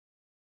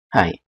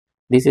Hi,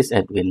 this is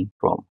Edwin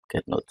from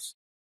CatNotes.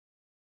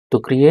 To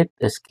create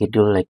a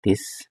schedule like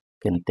this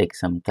can take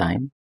some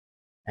time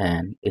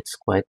and it's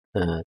quite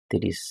a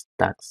tedious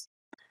task.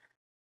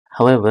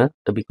 However,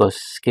 because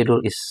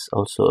schedule is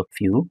also a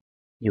few,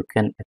 you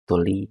can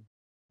actually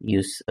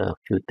use a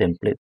few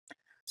templates.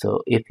 So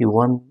if you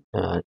want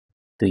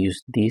to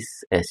use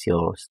this as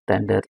your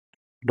standard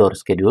door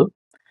schedule,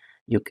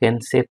 you can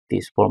save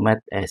this format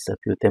as a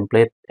few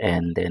template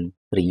and then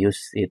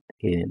reuse it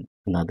in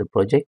another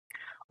project,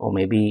 or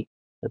maybe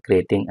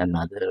creating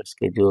another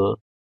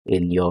schedule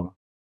in your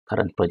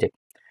current project.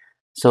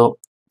 So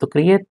to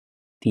create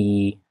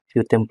the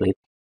view template,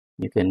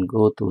 you can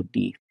go to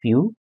the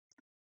view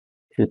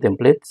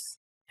templates,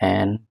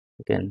 and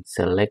you can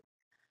select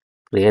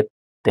create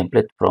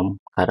template from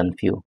current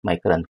view. My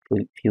current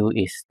view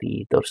is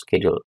the door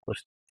schedule, of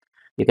course.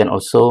 You can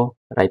also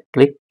right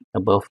click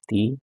above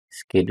the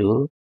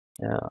schedule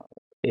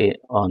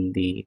on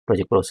the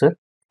project browser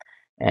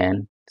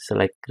and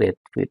select create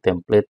view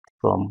template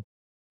from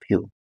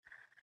view.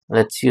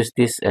 Let's use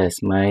this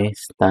as my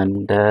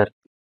standard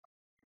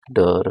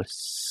door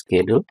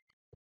schedule,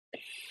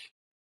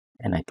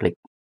 and I click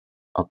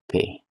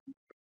OK.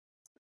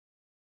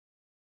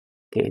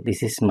 Okay,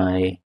 this is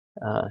my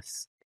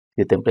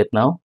view template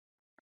now.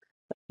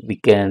 We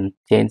can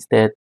change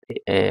that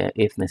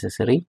if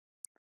necessary.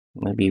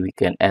 Maybe we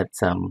can add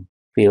some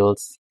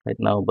fields right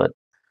now, but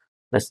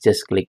let's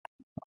just click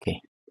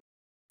OK.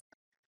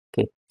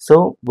 Okay,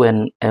 so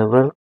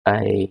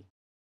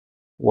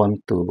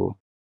want to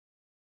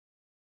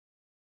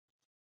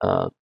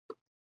uh,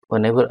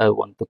 whenever I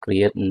want to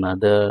create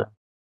another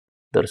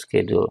door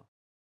schedule,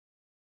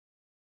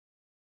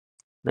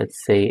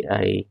 let's say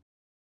I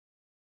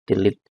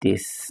delete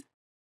this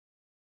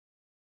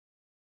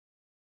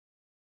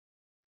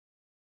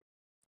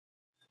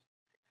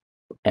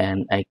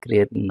and I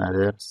create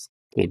another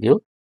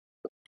schedule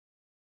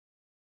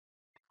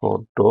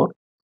for door,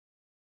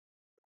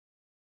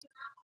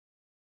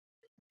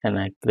 and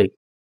I click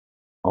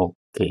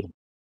OK.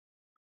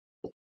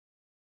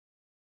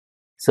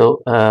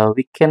 So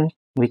we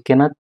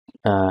cannot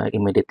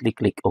immediately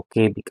click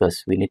OK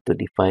because we need to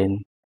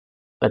define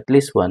at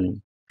least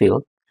one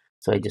field.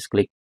 So I just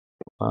click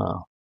uh,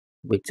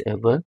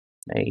 whichever.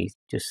 I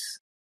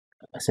just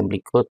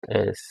assembly code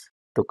as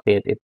to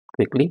create it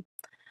quickly.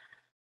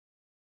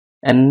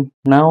 And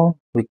now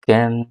we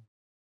can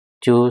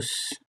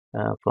choose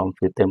from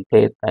view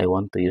template. I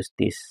want to use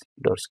this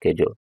door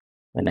schedule.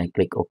 When I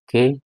click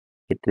OK,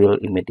 it will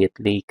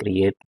immediately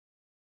create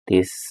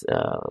this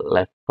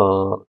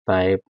level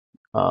type,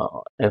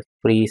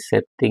 every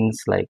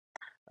settings like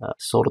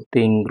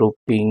sorting,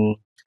 grouping,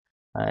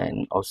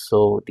 and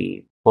also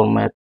the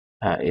format.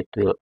 It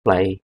will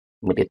apply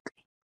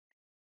immediately.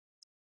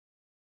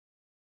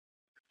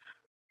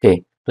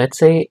 Okay, let's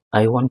say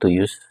I want to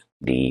use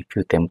the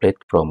view template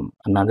from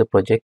another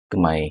project to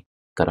my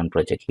current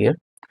project here.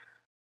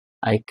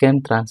 I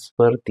can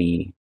transfer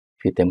the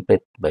view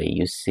template by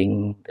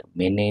using the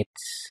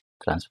manage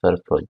transfer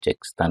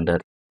project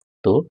standard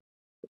tool.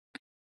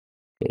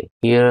 Okay,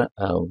 here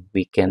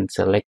we can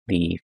select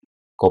the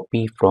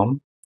copy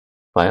from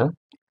file.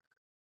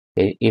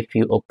 Okay, if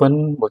you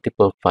open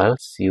multiple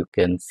files, you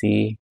can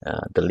see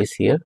the list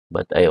here,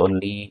 but I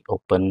only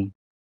open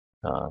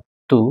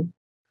two,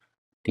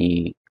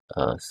 the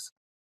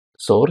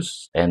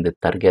source and the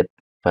target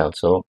file.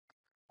 So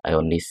I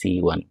only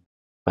see one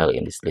file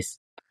in this list.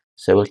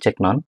 So I will check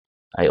none.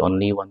 I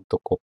only want to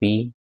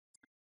copy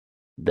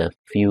the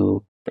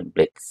few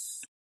templates.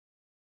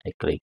 I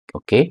click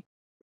OK.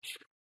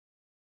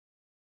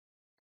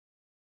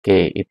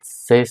 Okay, it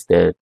says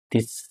that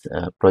this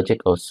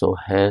project also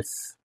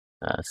has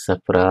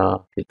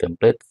several few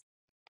templates.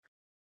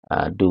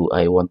 Do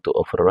I want to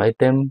override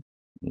them?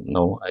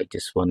 No, I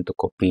just want to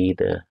copy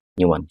the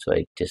new one. So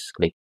I just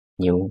click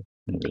new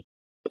only.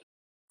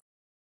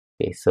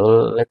 Okay, so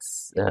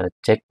let's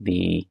check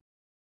the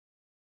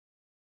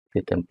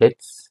view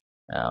templates,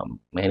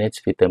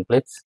 manage view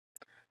templates.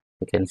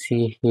 You can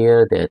see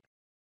here that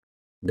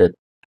the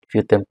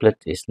view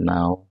template is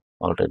now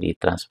already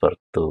transferred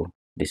to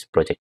this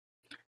project.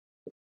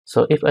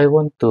 So if I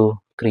want to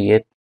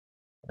create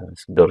a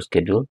door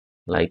schedule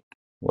like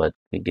what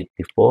we did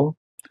before,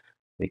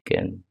 we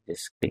can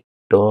just click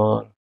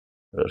door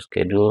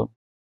schedule,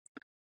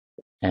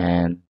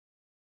 and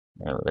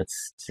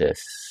let's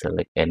just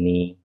select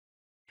any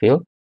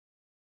field,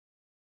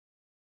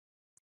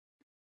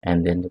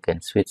 and then you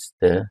can switch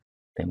the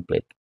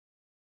template.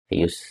 I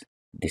use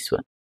this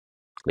one.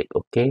 Click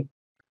OK.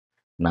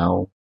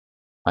 Now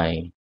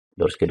my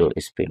door schedule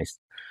is finished.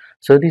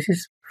 So this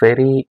is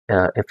very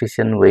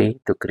efficient way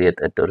to create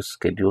a door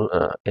schedule,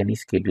 any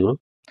schedule,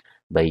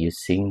 by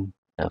using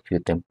a few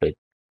templates.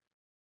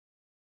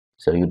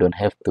 So you don't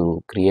have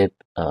to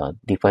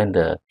define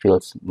the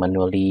fields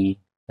manually,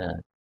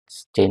 uh,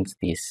 change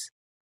these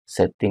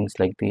settings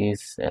like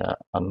this,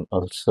 and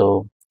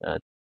also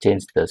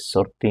change the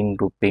sorting,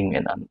 grouping,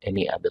 and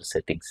any other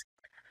settings.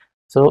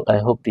 So I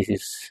hope this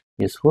is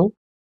useful.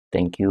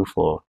 Thank you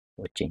for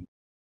watching.